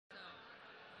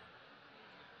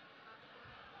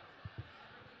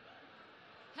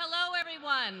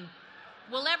everyone.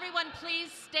 Will everyone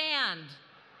please stand?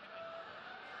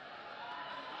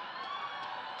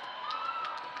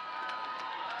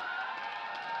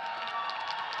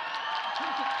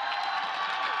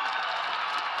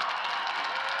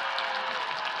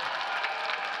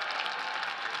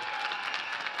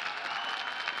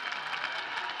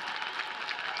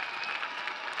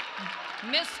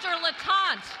 Mr.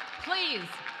 Latente, please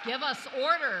give us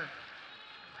order.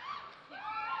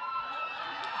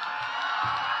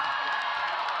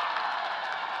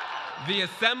 The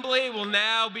assembly will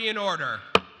now be in order.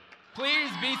 Please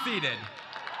be seated.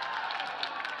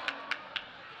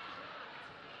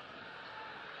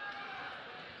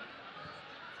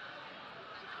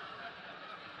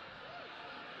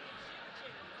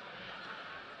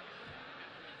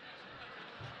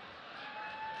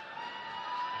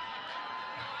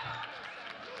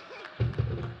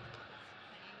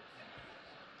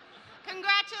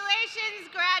 Congratulations,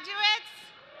 graduates.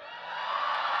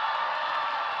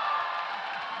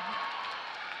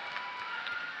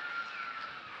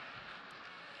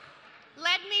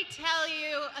 Let me tell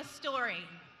you a story.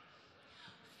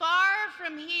 Far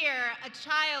from here, a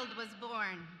child was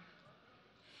born.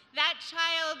 That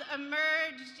child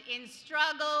emerged in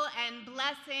struggle and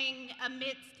blessing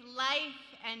amidst life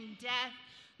and death,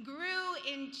 grew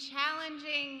in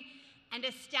challenging and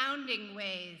astounding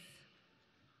ways.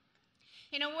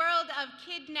 In a world of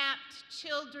kidnapped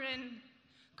children,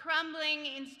 crumbling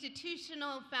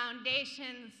institutional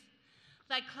foundations,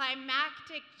 the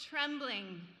climactic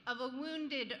trembling of a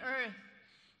wounded earth,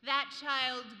 that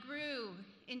child grew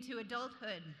into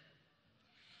adulthood.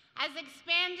 As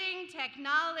expanding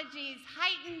technologies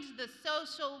heightened the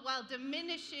social while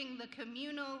diminishing the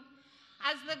communal,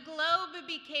 as the globe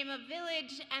became a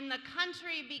village and the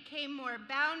country became more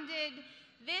bounded,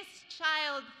 this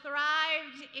child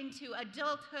thrived into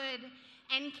adulthood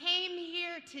and came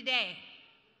here today,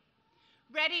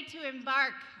 ready to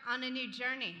embark on a new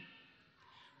journey,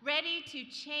 ready to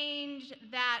change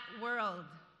that world.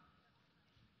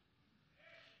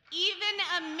 Even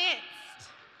amidst,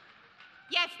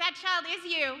 yes, that child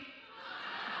is you.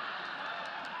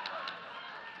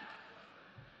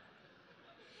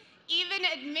 Even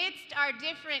amidst our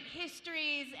different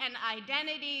histories and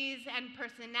identities and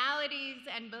personalities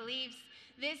and beliefs,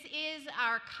 this is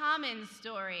our common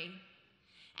story.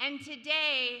 And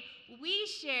today, we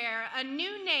share a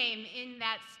new name in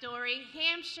that story,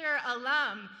 Hampshire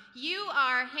alum. You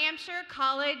are Hampshire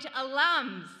College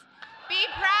alums. Be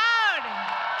proud.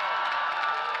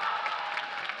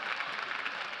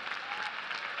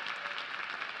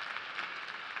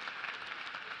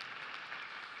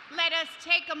 Let us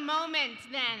take a moment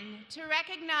then to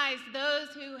recognize those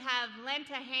who have lent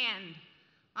a hand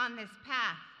on this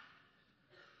path.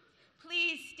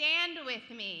 Please stand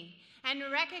with me and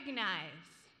recognize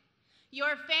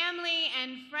your family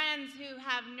and friends who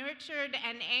have nurtured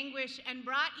and anguished and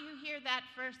brought you here that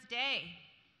first day.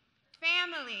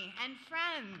 Family and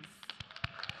friends.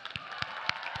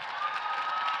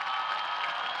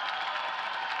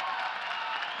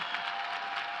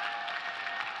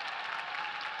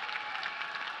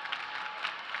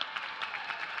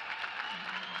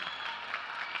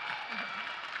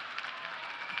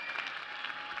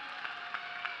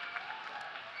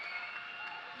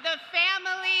 The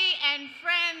family and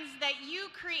friends that you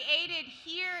created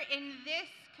here in this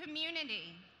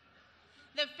community.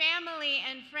 The family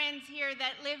and friends here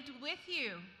that lived with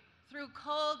you through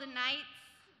cold nights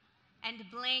and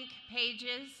blank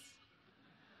pages.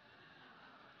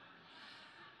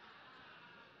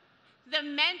 The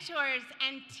mentors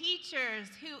and teachers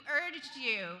who urged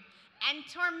you and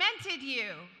tormented you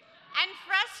and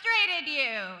frustrated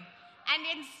you and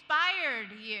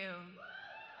inspired you.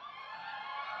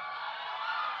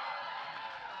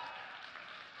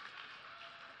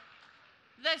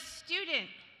 The student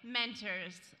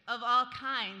mentors of all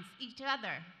kinds, each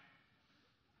other.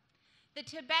 The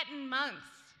Tibetan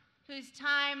monks whose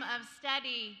time of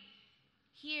study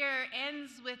here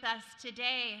ends with us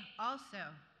today also.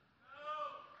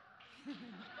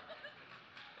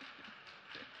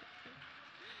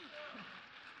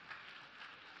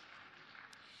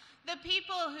 The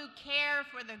people who care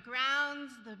for the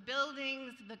grounds, the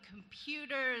buildings, the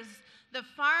computers, the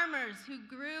farmers who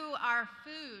grew our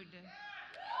food.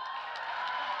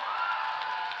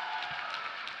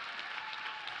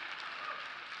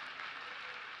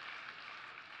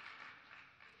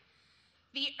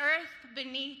 The earth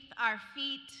beneath our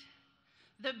feet,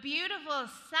 the beautiful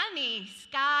sunny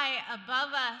sky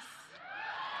above us,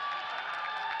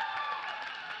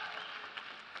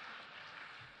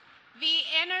 the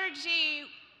energy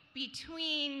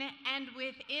between and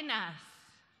within us,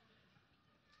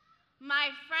 My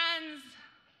friends,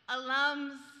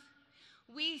 alums,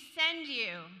 we send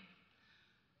you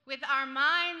with our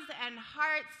minds and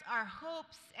hearts, our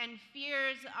hopes and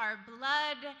fears, our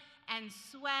blood and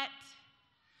sweat.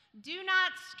 Do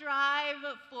not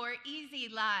strive for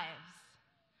easy lives.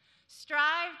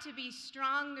 Strive to be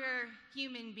stronger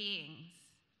human beings.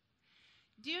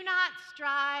 Do not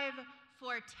strive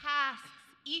for tasks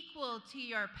equal to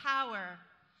your power,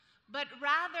 but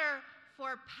rather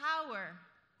for power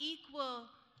equal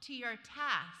to your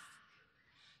task.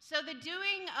 So the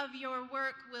doing of your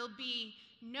work will be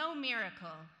no miracle.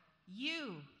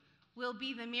 You will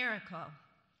be the miracle.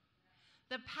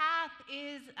 The path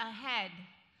is ahead.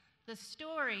 The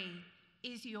story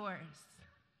is yours.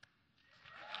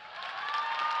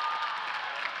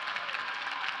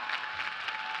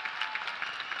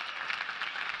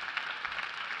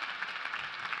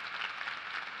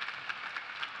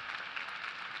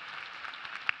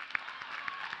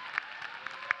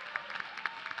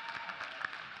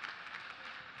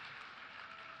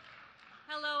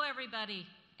 Hello, everybody,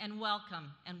 and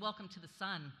welcome to the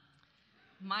sun.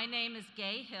 My name is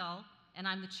Gay Hill, and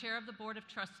I'm the chair of the Board of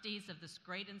Trustees of this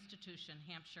great institution,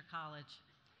 Hampshire College.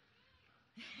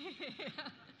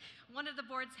 One of the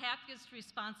board's happiest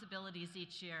responsibilities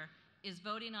each year is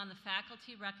voting on the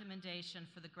faculty recommendation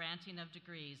for the granting of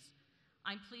degrees.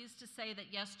 I'm pleased to say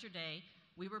that yesterday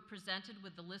we were presented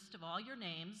with the list of all your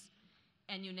names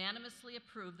and unanimously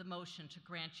approved the motion to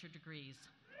grant your degrees.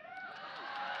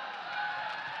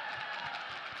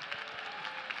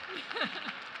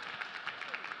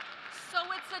 So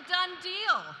it's a done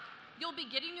deal. You'll be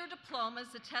getting your diplomas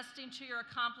attesting to your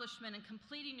accomplishment and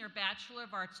completing your Bachelor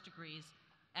of Arts degrees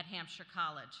at Hampshire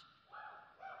College.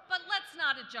 But let's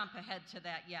not jump ahead to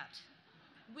that yet.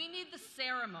 We need the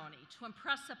ceremony to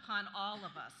impress upon all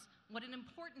of us what an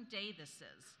important day this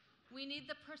is. We need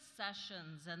the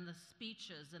processions and the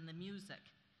speeches and the music.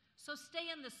 So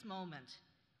stay in this moment,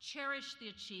 cherish the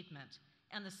achievement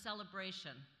and the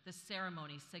celebration the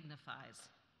ceremony signifies.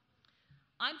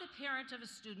 I'm the parent of a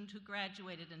student who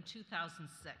graduated in 2006,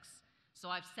 so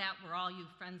I've sat where all you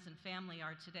friends and family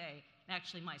are today.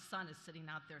 Actually, my son is sitting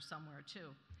out there somewhere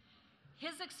too.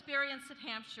 His experience at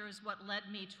Hampshire is what led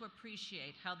me to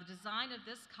appreciate how the design of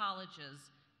this college's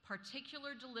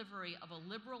particular delivery of a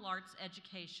liberal arts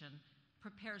education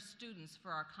prepares students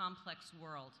for our complex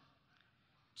world.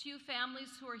 To you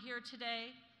families who are here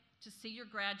today to see your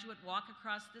graduate walk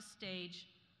across this stage,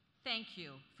 thank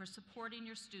you for supporting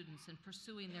your students in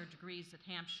pursuing their degrees at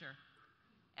Hampshire.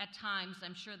 At times,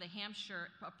 I'm sure the Hampshire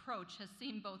approach has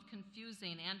seemed both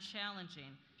confusing and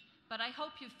challenging, but I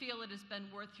hope you feel it has been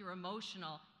worth your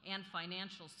emotional and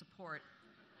financial support.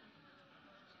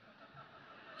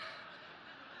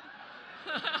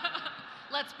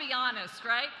 Let's be honest,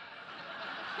 right?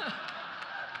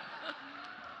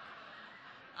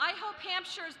 I hope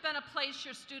Hampshire has been a place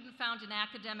your student found an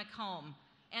academic home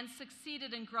and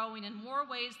succeeded in growing in more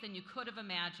ways than you could have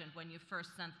imagined when you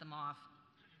first sent them off.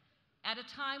 At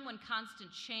a time when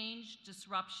constant change,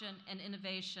 disruption, and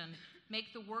innovation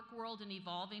make the work world an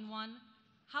evolving one,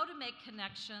 how to make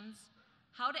connections,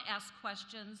 how to ask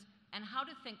questions, and how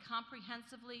to think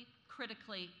comprehensively,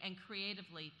 critically, and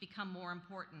creatively become more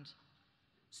important.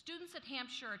 Students at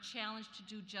Hampshire are challenged to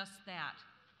do just that.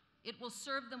 It will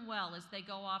serve them well as they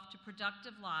go off to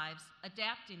productive lives,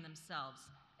 adapting themselves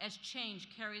as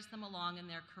change carries them along in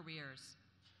their careers.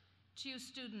 To you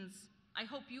students, I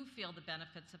hope you feel the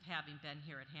benefits of having been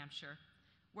here at Hampshire,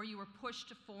 where you were pushed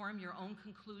to form your own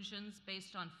conclusions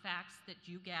based on facts that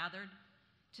you gathered,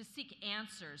 to seek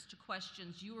answers to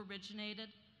questions you originated,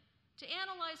 to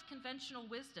analyze conventional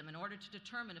wisdom in order to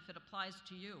determine if it applies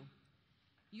to you.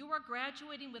 You are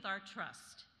graduating with our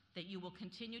trust that you will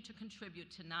continue to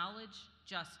contribute to knowledge,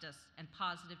 justice, and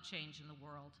positive change in the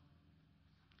world.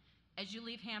 As you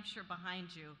leave Hampshire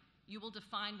behind you, you will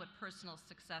define what personal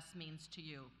success means to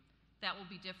you. That will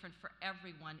be different for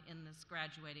everyone in this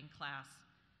graduating class.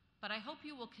 But I hope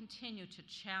you will continue to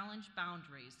challenge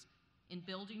boundaries in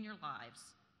building your lives,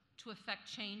 to affect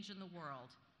change in the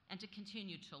world, and to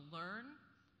continue to learn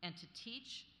and to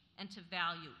teach and to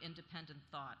value independent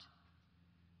thought.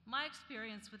 My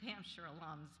experience with Hampshire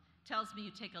alums tells me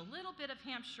you take a little bit of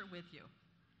Hampshire with you.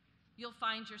 You'll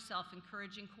find yourself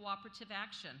encouraging cooperative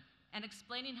action and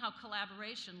explaining how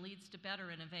collaboration leads to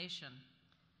better innovation.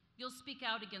 You'll speak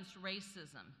out against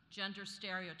racism, gender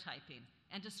stereotyping,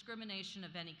 and discrimination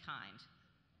of any kind.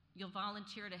 You'll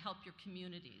volunteer to help your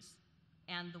communities,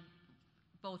 and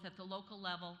both at the local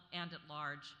level and at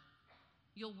large.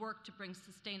 You'll work to bring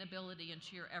sustainability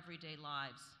into your everyday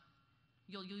lives.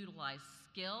 You'll utilize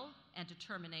skill and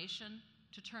determination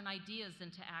to turn ideas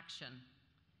into action.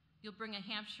 You'll bring a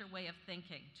Hampshire way of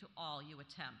thinking to all you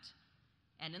attempt.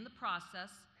 And in the process,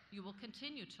 you will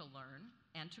continue to learn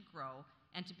and to grow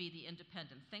and to be the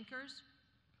independent thinkers,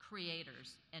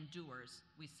 creators, and doers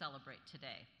we celebrate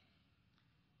today.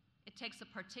 It takes a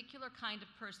particular kind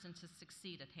of person to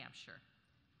succeed at Hampshire.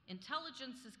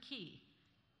 Intelligence is key,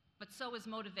 but so is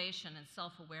motivation and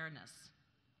self-awareness.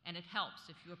 And it helps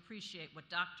if you appreciate what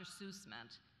Dr. Seuss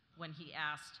meant when he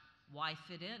asked, "Why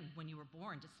fit in when you were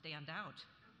born to stand out?"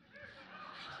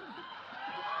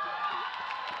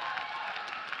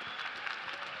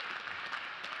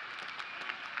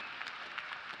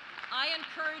 I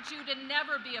encourage you to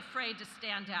never be afraid to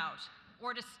stand out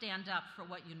or to stand up for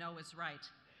what you know is right.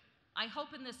 I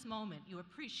hope in this moment you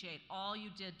appreciate all you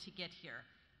did to get here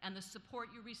and the support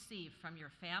you receive from your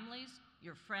families,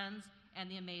 your friends, and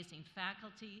the amazing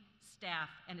faculty, staff,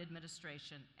 and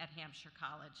administration at Hampshire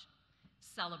College.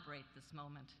 Celebrate this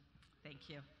moment. Thank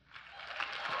you.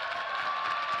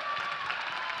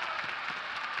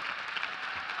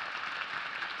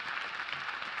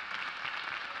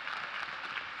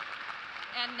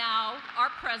 And now, our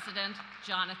president,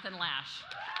 Jonathan Lash.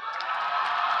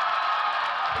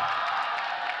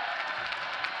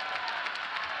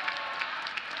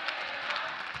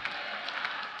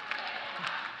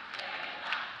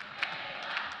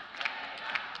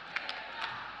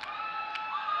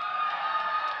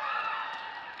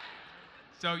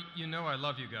 So, you know I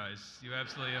love you guys. You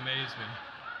absolutely amaze me.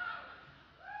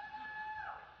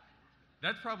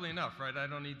 That's probably enough, right? I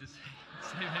don't need to say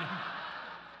anything.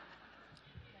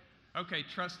 Okay,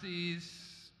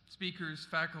 trustees, speakers,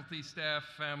 faculty, staff,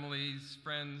 families,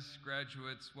 friends,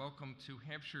 graduates, welcome to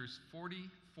Hampshire's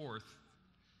 44th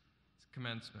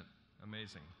commencement.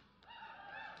 Amazing.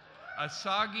 A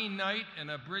soggy night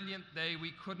and a brilliant day.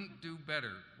 We couldn't do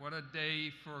better. What a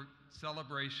day for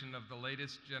celebration of the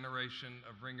latest generation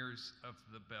of ringers of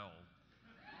the bell.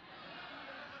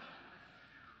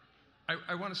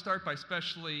 I want to start by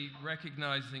specially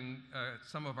recognizing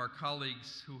some of our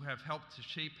colleagues who have helped to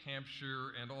shape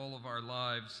Hampshire and all of our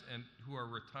lives and who are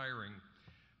retiring.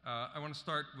 I want to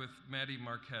start with Maddie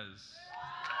Marquez.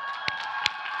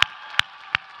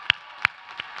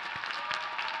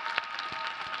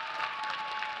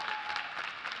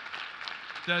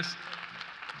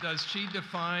 Does she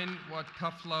define what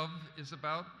tough love is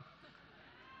about?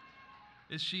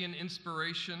 Is she an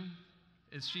inspiration?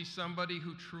 Is she somebody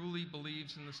who truly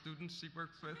believes in the students she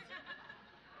works with?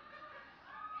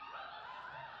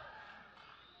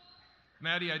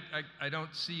 Maddie, I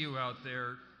don't see you out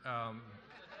there.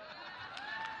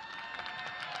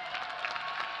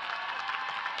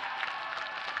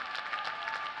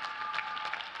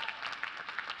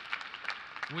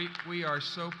 We are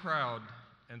so proud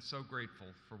and so grateful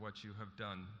for what you have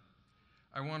done.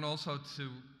 I want also to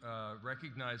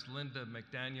recognize Linda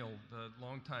McDaniel, the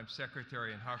longtime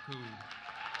secretary in Haku.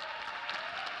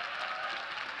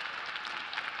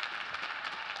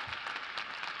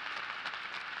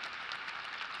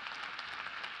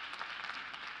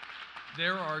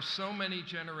 There are so many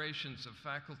generations of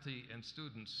faculty and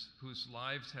students whose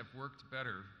lives have worked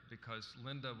better because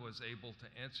Linda was able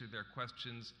to answer their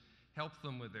questions, help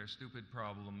them with their stupid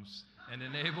problems, and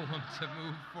enable them to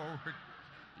move forward.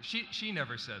 She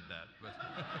never said that, but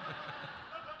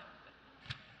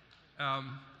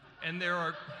and there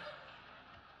are,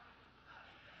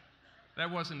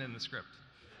 that wasn't in the script.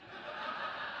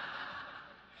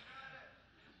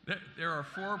 There are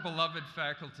 4 beloved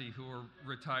faculty who are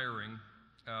retiring.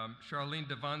 Charlene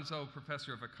Devanzo,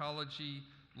 professor of ecology,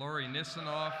 Lori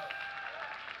Nisanoff,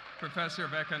 professor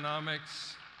of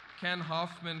economics, Ken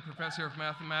Hoffman, professor of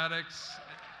mathematics,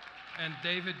 and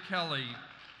David Kelly,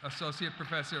 associate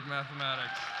professor of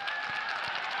mathematics.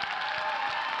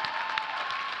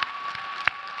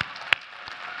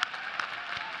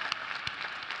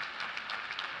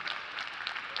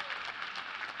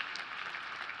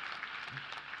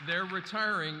 They're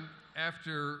retiring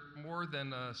after more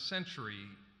than a century,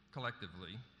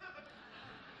 collectively,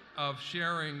 of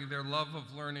sharing their love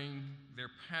of learning,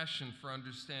 their passion for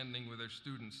understanding with their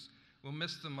students. We'll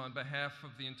miss them on behalf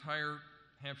of the entire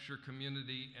Hampshire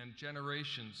community and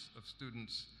generations of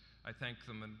students. I thank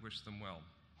them and wish them well.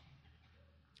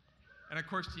 And of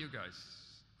course to you guys.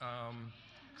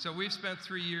 So we've spent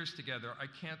 3 years together. I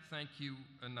can't thank you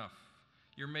enough.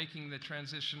 You're making the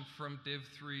transition from Div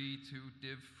 3 to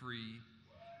Div Free.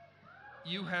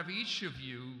 You have each of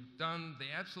you done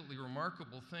the absolutely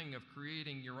remarkable thing of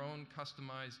creating your own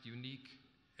customized, unique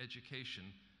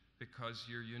education because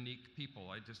you're unique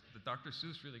people. Dr.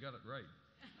 Seuss really got it right.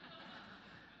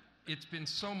 It's been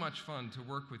so much fun to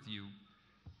work with you.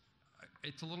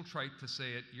 it's a little trite to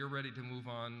say it. You're ready to move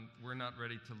on. We're not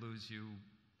ready to lose you.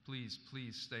 Please,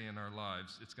 please stay in our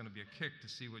lives. It's going to be a kick to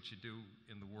see what you do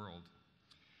in the world.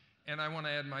 And I want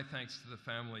to add my thanks to the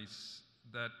families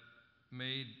that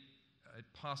made it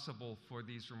possible for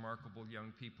these remarkable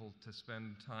young people to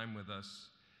spend time with us.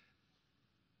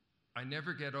 I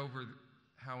never get over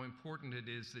how important it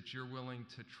is that you're willing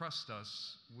to trust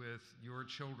us with your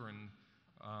children,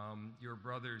 your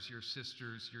brothers, your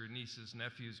sisters, your nieces,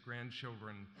 nephews,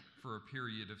 grandchildren for a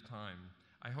period of time.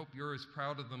 I hope you're as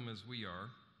proud of them as we are.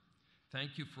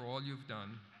 Thank you for all you've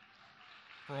done,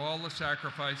 for all the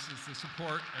sacrifices, the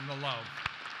support, and the love.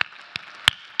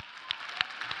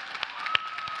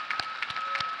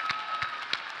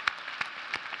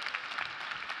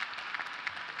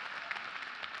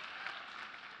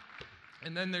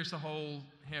 And then there's the whole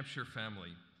Hampshire family,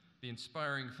 the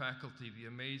inspiring faculty, the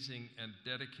amazing and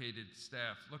dedicated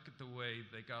staff. Look at the way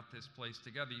they got this place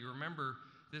together. You remember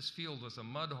this field was a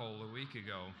mud hole a week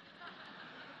ago.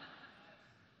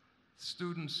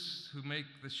 Students who make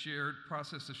the shared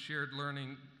process of shared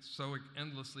learning so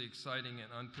endlessly exciting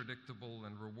and unpredictable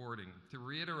and rewarding. To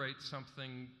reiterate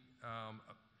something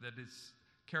that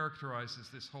characterizes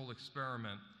this whole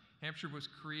experiment, Hampshire was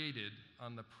created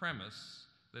on the premise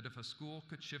that if a school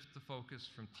could shift the focus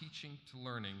from teaching to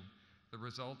learning, the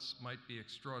results might be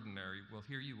extraordinary. Well,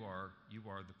 here you are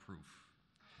the proof.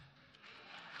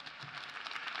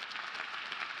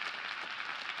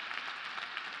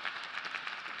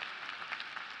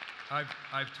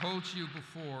 I've told you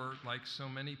before, like so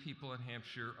many people at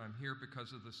Hampshire, I'm here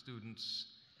because of the students,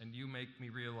 and you make me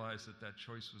realize that that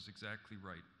choice was exactly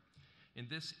right. In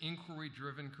this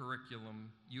inquiry-driven curriculum,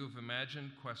 you have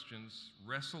imagined questions,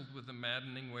 wrestled with the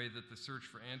maddening way that the search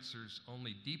for answers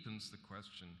only deepens the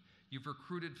question. You've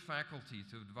recruited faculty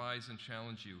to advise and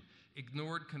challenge you,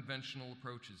 ignored conventional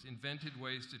approaches, invented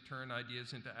ways to turn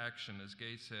ideas into action, as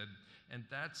Gay said, and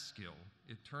that skill,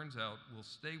 it turns out, will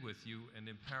stay with you and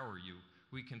empower you.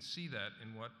 We can see that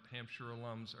in what Hampshire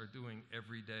alums are doing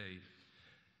every day.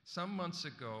 Some months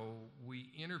ago, we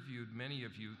interviewed many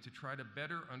of you to try to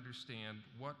better understand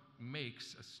what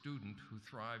makes a student who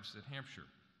thrives at Hampshire.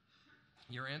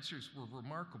 Your answers were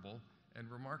remarkable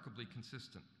and remarkably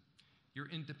consistent.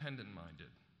 You're independent-minded.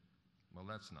 Well,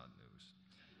 that's not news.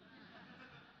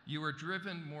 You are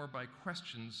driven more by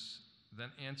questions than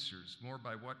answers, more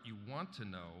by what you want to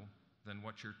know than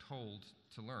what you're told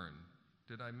to learn.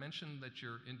 Did I mention that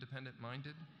you're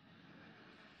independent-minded?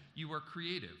 You are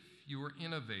creative. You are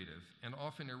innovative and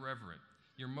often irreverent.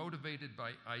 You're motivated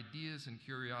by ideas and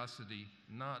curiosity,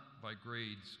 not by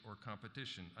grades or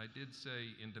competition. I did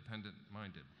say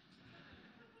independent-minded.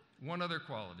 One other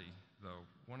quality,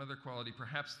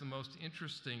 perhaps the most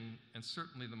interesting and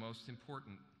certainly the most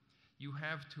important. You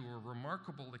have, to a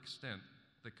remarkable extent,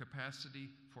 the capacity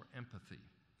for empathy,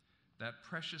 that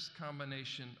precious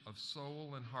combination of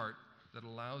soul and heart that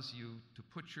allows you to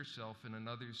put yourself in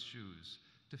another's shoes,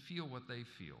 to feel what they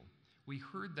feel. We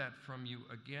heard that from you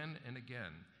again and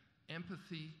again.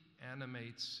 Empathy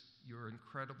animates your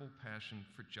incredible passion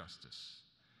for justice.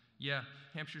 Yeah,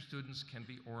 Hampshire students can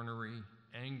be ornery,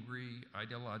 angry,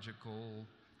 ideological,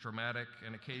 dramatic,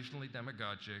 and occasionally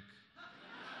demagogic.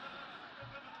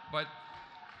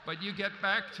 But you get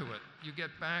back to it. You get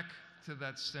back to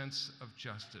that sense of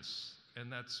justice,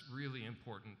 and that's really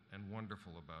important and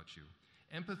wonderful about you.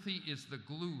 Empathy is the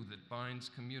glue that binds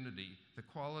community, the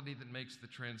quality that makes the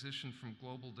transition from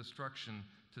global destruction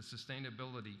to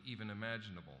sustainability even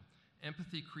imaginable.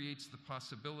 Empathy creates the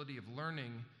possibility of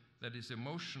learning that is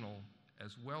emotional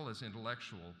as well as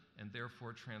intellectual and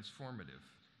therefore transformative.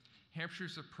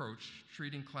 Hampshire's approach,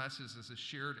 treating classes as a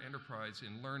shared enterprise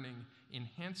in learning,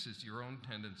 enhances your own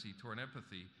tendency toward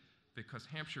empathy because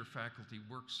Hampshire faculty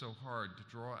work so hard to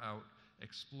draw out,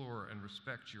 explore, and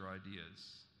respect your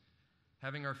ideas.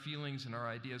 Having our feelings and our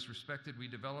ideas respected, we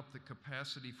develop the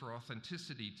capacity for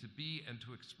authenticity to be and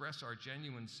to express our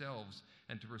genuine selves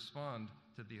and to respond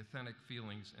to the authentic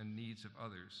feelings and needs of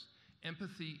others.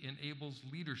 Empathy enables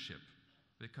leadership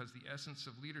because the essence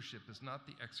of leadership is not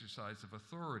the exercise of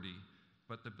authority,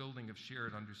 but the building of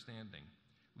shared understanding.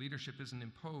 Leadership isn't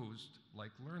imposed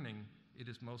like learning, it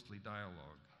is mostly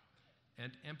dialogue.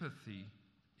 And empathy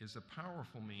is a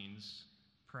powerful means,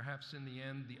 perhaps in the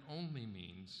end the only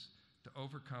means, to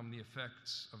overcome the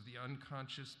effects of the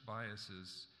unconscious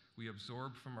biases we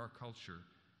absorb from our culture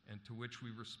and to which we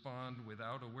respond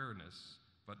without awareness,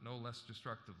 but no less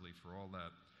destructively for all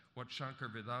that, what Shankar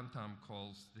Vedantam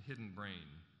calls the hidden brain.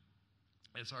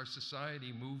 As our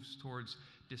society moves towards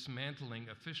dismantling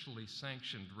officially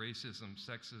sanctioned racism,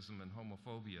 sexism, and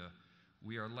homophobia,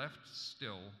 we are left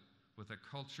still with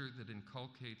a culture that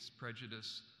inculcates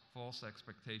prejudice, false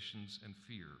expectations, and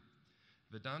fear.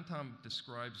 Vedantam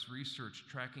describes research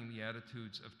tracking the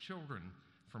attitudes of children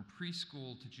from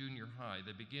preschool to junior high.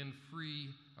 They begin free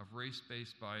of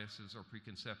race-based biases or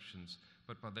preconceptions,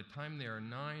 but by the time they are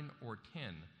 9 or 10,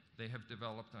 they have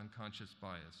developed unconscious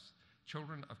bias.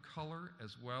 Children of color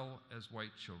as well as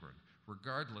white children,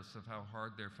 regardless of how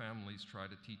hard their families try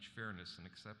to teach fairness and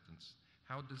acceptance.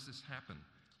 How does this happen?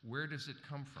 Where does it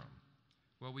come from?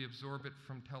 Well, we absorb it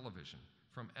from television,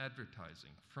 from advertising,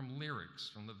 from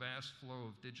lyrics, from the vast flow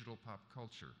of digital pop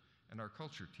culture, and our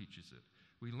culture teaches it.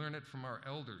 We learn it from our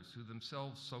elders who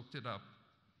themselves soaked it up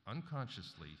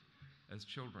unconsciously as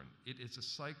children. It is a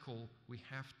cycle we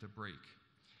have to break.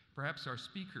 Perhaps our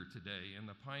speaker today and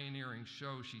the pioneering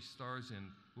show she stars in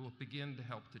will begin to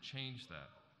help to change that.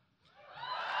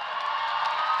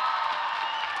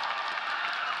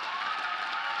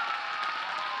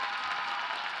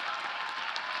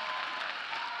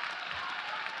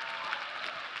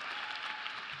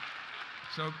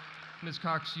 So, Ms.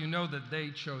 Cox, you know that they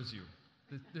chose you.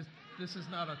 This is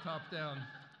not a top-down.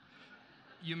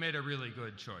 You made a really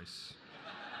good choice.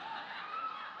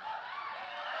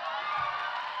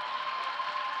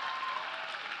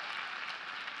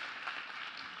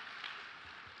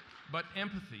 But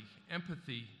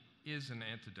empathy is an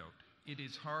antidote. It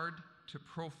is hard to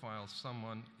profile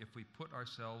someone if we put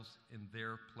ourselves in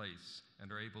their place and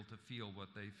are able to feel what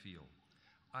they feel.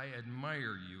 I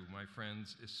admire you, my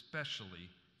friends, especially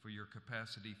for your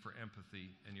capacity for empathy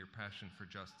and your passion for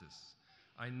justice.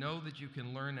 I know that you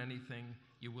can learn anything,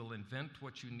 you will invent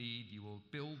what you need, you will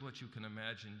build what you can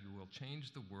imagine, you will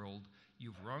change the world.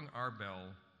 You've rung our bell,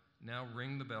 now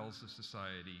ring the bells of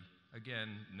society.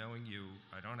 Again, knowing you,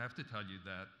 I don't have to tell you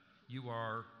that. You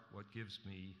are what gives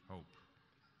me hope.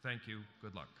 Thank you,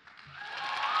 good luck.